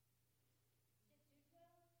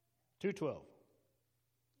you. 2:12.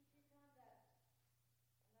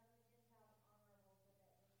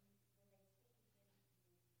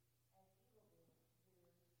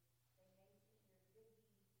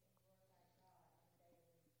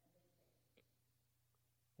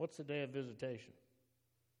 What's the day of visitation?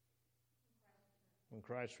 When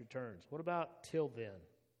Christ returns. What about till then?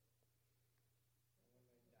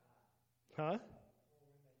 Huh?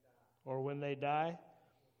 Or when they die?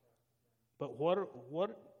 But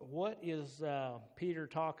what is Peter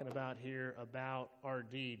talking about here about our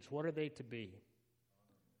deeds? What are they to be?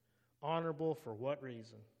 Honorable for what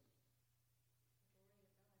reason?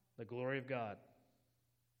 The glory of God.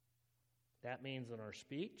 That means in our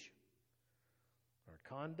speech, our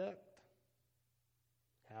conduct,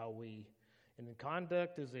 and the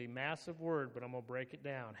conduct is a massive word, but I'm going to break it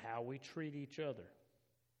down. How we treat each other.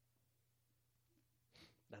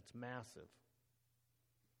 That's massive.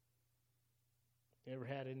 You ever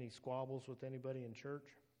had any squabbles with anybody in church?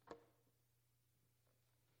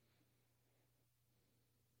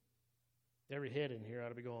 Every head in here ought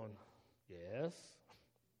to be going, yes.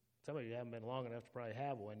 Some of you haven't been long enough to probably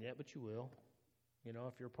have one yet, but you will. You know,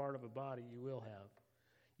 if you're part of a body, you will have.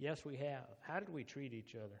 Yes, we have. How did we treat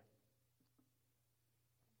each other?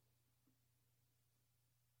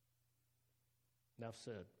 Enough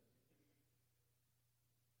said.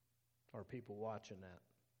 Are people watching that?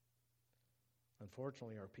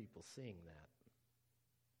 Unfortunately, are people seeing that?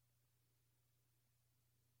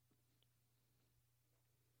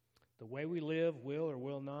 The way we live will or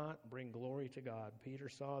will not bring glory to God. Peter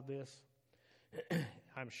saw this,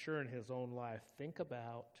 I'm sure, in his own life. Think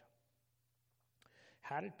about,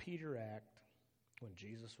 how did Peter act when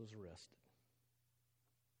Jesus was arrested?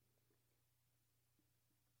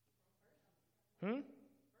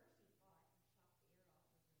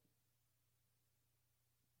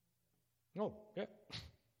 Oh, yeah.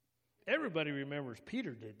 Everybody remembers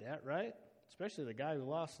Peter did that, right? Especially the guy who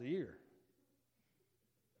lost the ear.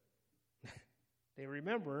 They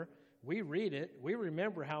remember, we read it, we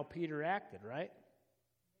remember how Peter acted, right?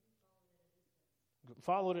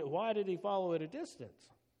 Followed it. Why did he follow at a distance?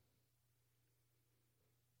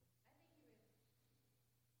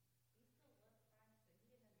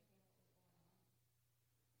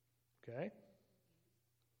 Okay.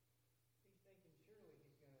 He's thinking, surely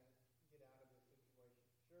he's going to get out of this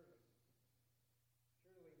situation.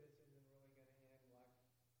 Surely this isn't really going to end like it's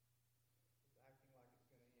acting like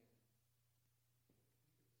it's going to end.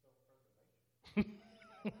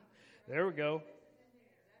 Self-preservation. There we go.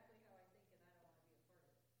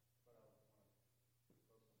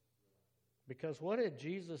 Because what had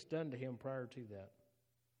Jesus done to him prior to that?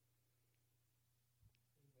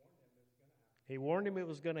 He warned him it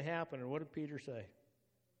was going to happen. And what did Peter say?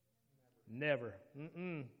 Never.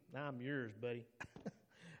 I'm yours, buddy.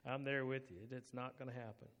 I'm there with you. It's not going to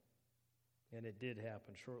happen. And it did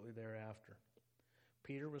happen shortly thereafter.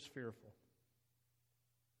 Peter was fearful.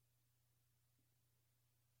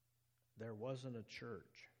 There wasn't a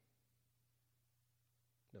church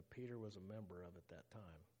that Peter was a member of at that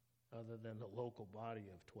time, other than the local body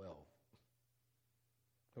of 12,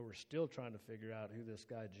 who were still trying to figure out who this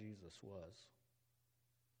guy Jesus was.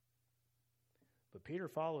 But Peter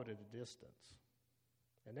followed at a distance.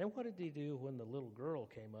 And then what did he do when the little girl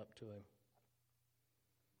came up to him?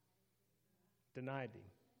 Denied him.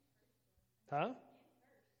 Huh?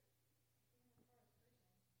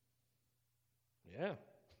 Yeah.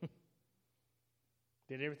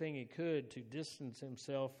 Did everything he could to distance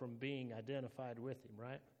himself from being identified with him,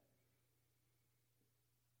 right?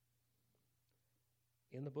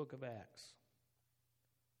 In the book of Acts,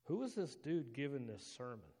 who was this dude giving this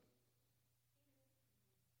sermon?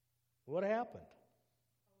 What happened?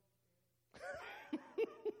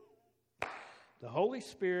 The Holy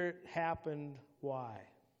Spirit happened. Why?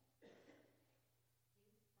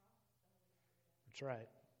 That's right,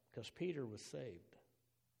 because Peter was saved.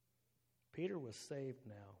 Peter was saved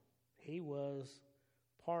now. He was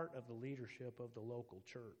part of the leadership of the local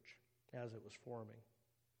church as it was forming.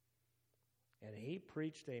 And he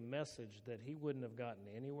preached a message that he wouldn't have gotten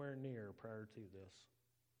anywhere near prior to this.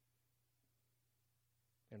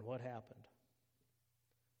 And what happened?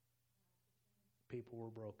 People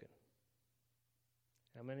were broken.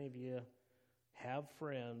 How many of you have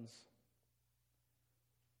friends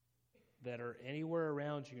that are anywhere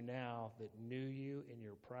around you now that knew you in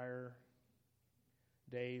your prior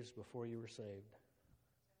days before you were saved?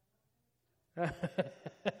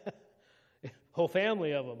 Whole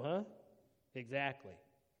family of them, huh? Exactly.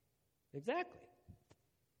 Exactly.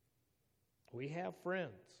 We have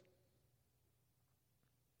friends.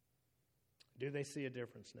 Do they see a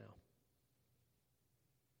difference now?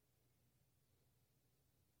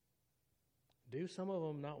 Do some of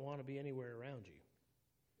them not want to be anywhere around you?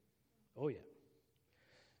 Oh, yeah.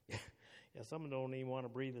 Yeah, some don't even want to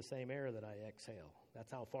breathe the same air that I exhale.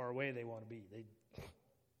 That's how far away they want to be.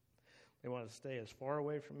 They want to stay as far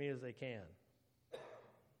away from me as they can.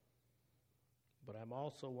 But I'm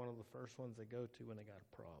also one of the first ones they go to when they got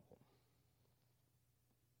a problem.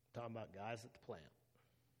 I'm talking about guys at the plant,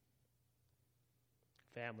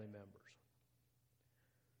 family members.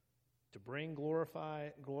 To bring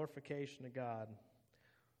glorification to God,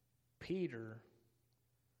 Peter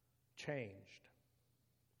changed.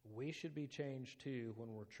 We should be changed too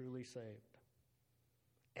when we're truly saved.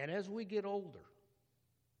 And as we get older,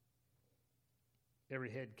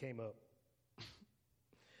 every head came up.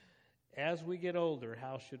 As we get older,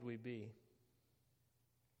 how should we be?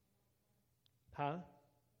 Huh?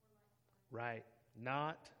 Right.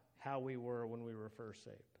 Not how we were when we were first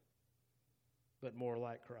saved, but more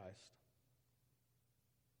like Christ.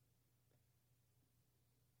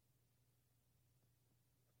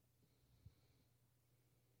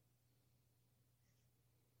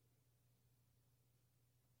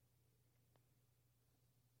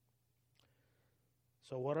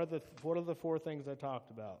 So what are the four things I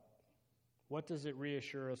talked about? What does it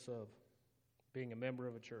reassure us of being a member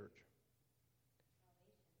of a church?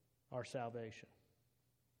 Our salvation.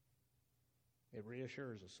 It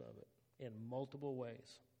reassures us of it in multiple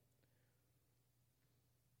ways.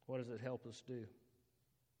 What does it help us do?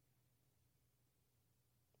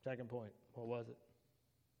 Second point, what was it?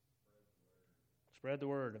 Spread the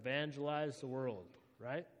word. Evangelize the world,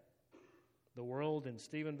 right? The world in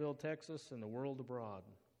Stephenville, Texas, and the world abroad.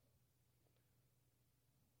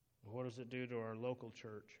 What does it do to our local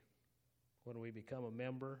church when we become a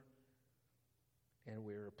member and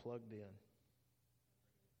we're plugged in?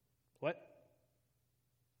 What?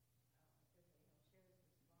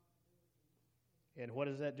 And what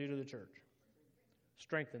does that do to the church?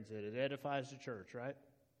 Strengthens it. It edifies the church, right?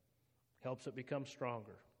 Helps it become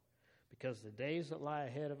stronger. Because the days that lie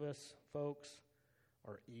ahead of us, folks,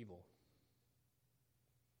 are evil.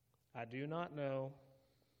 I do not know.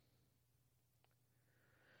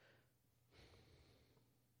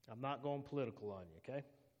 I'm not going political on you, okay?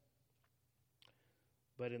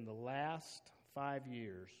 But in the last 5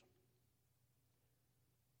 years,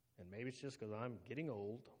 and maybe it's just because I'm getting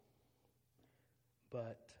old,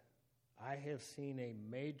 but I have seen a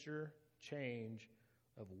major change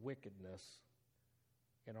of wickedness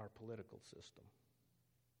in our political system,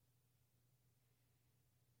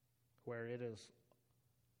 where it is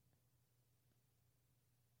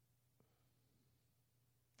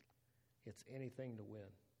it's anything to win.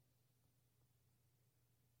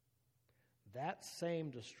 That same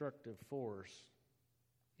destructive force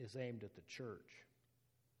is aimed at the church.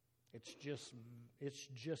 It's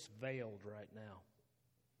just veiled right now.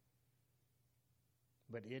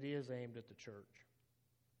 But it is aimed at the church.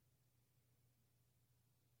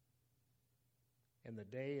 And the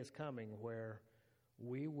day is coming where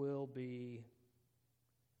we will be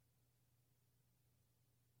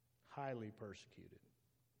highly persecuted.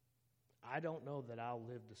 I don't know that I'll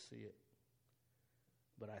live to see it,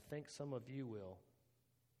 but I think some of you will,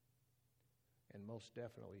 and most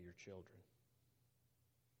definitely your children.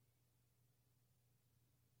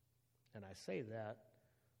 And I say that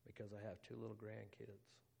because I have 2 little grandkids,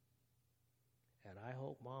 and I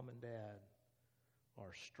hope mom and dad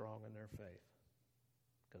are strong in their faith,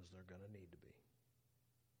 because they're going to need to be.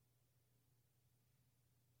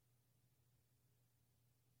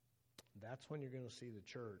 That's when you're going to see the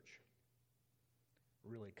church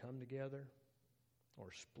really come together or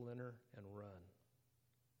splinter and run.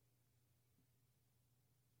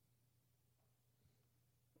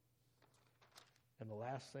 And the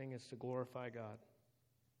last thing is to glorify God.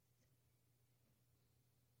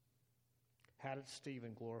 How did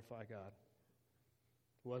Stephen glorify God?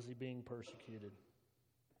 Was he being persecuted?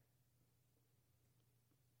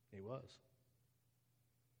 He was.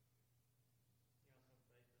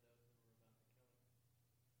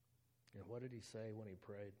 And what did he say when he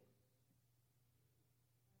prayed?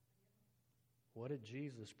 What did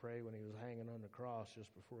Jesus pray when he was hanging on the cross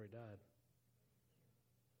just before he died?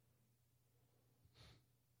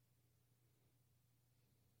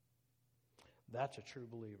 That's a true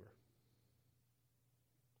believer.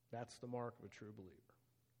 That's the mark of a true believer.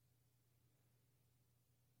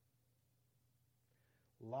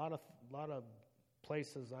 A lot of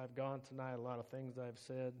places I've gone tonight, a lot of things I've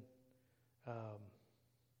said.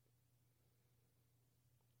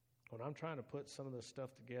 When I'm trying to put some of this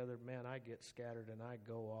stuff together, man, I get scattered and I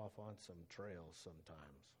go off on some trails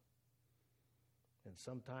sometimes. And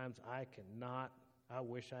sometimes I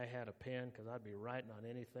wish I had a pen because I'd be writing on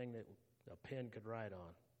anything that a pen could write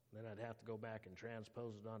on. Then I'd have to go back and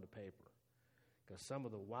transpose it onto paper. Because some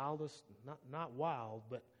of the wildest, not wild,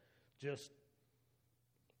 but just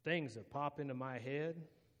things that pop into my head,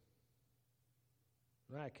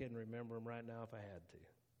 I couldn't remember them right now if I had to.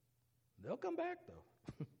 They'll come back, though.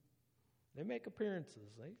 They make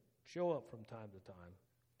appearances. They show up from time to time.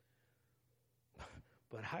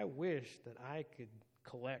 But I wish that I could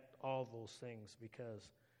collect all those things because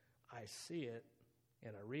I see it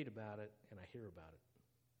and I read about it and I hear about it.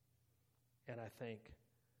 And I think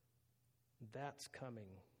that's coming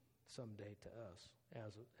someday to us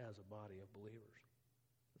as a body of believers.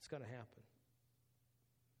 It's going to happen.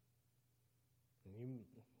 And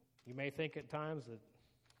you may think at times that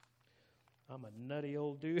I'm a nutty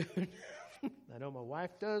old dude. I know my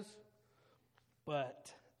wife does,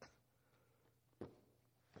 but I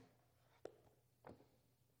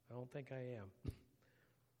don't think I am.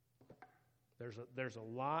 There's a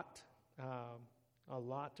lot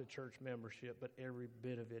to church membership, but every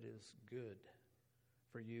bit of it is good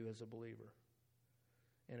for you as a believer.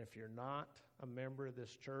 And if you're not a member of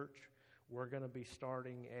this church, we're going to be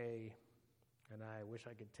starting and I wish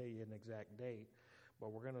I could tell you an exact date,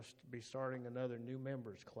 but we're going to be starting another new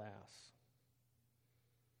members class.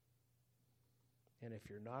 And if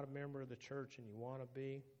you're not a member of the church and you want to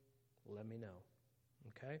be, let me know,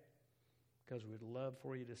 okay? Because we'd love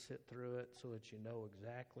for you to sit through it so that you know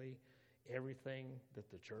exactly everything that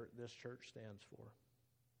this church stands for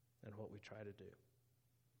and what we try to do.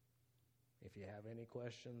 If you have any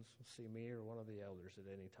questions, see me or one of the elders at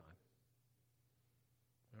any time.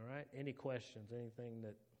 All right? Any questions, anything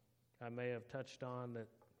that I may have touched on that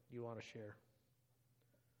you want to share?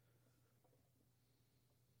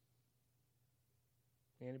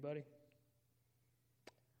 Anybody?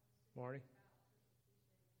 Marty?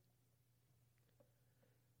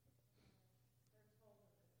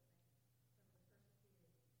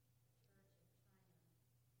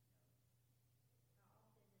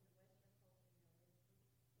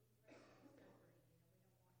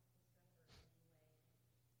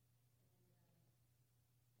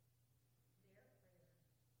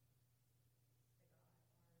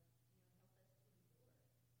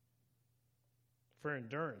 For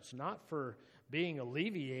endurance, not for being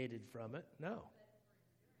alleviated from it, no.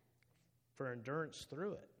 For endurance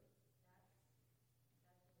through it.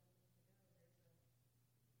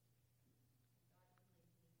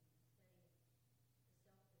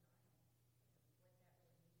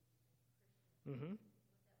 Mm-hmm.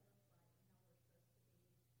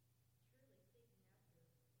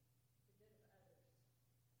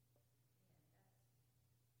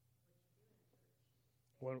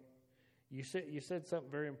 Well, you said something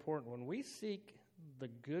very important. When we seek the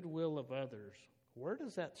goodwill of others, where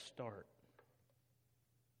does that start?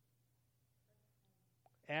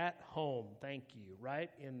 At home, thank you, right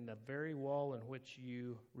in the very wall in which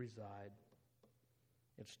you reside.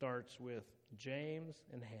 It starts with James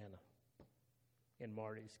and Hannah, in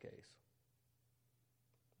Marty's case.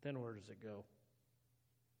 Then where does it go?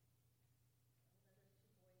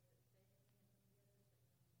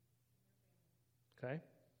 Okay.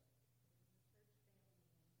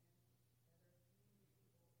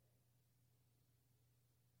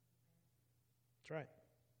 That's right.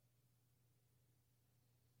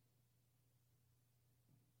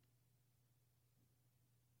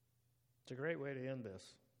 It's a great way to end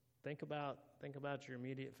this. Think about your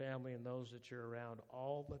immediate family and those that you're around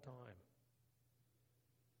all the time.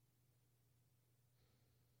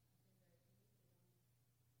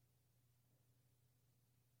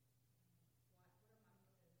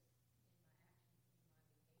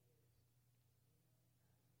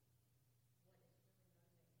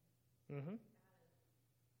 Mm-hmm.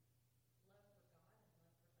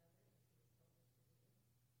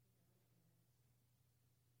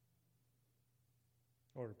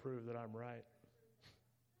 Or to prove that I'm right.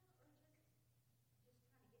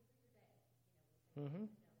 Mm-hmm.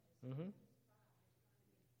 Mm-hmm.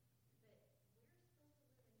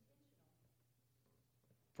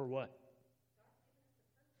 For what?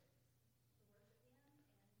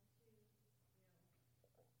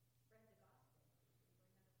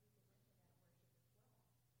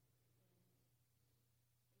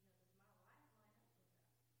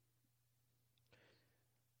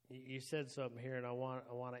 You said something here, and I want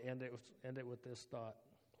to end it with this thought.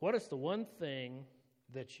 What is the one thing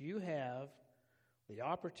that you have the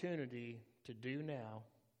opportunity to do now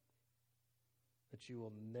that you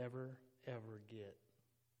will never, ever get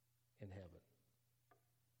in heaven?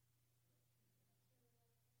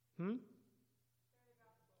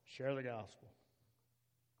 Share the gospel.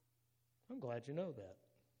 I'm glad you know that.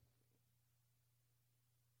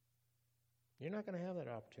 You're not going to have that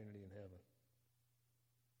opportunity in heaven.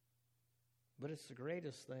 But it's the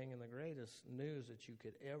greatest thing and the greatest news that you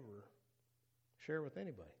could ever share with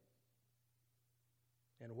anybody.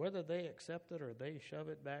 And whether they accept it or they shove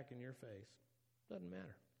it back in your face, doesn't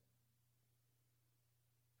matter.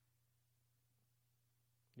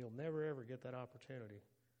 You'll never, ever get that opportunity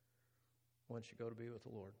once you go to be with the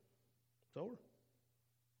Lord. It's over.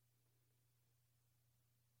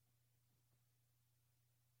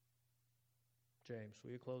 James,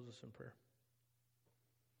 will you close us in prayer?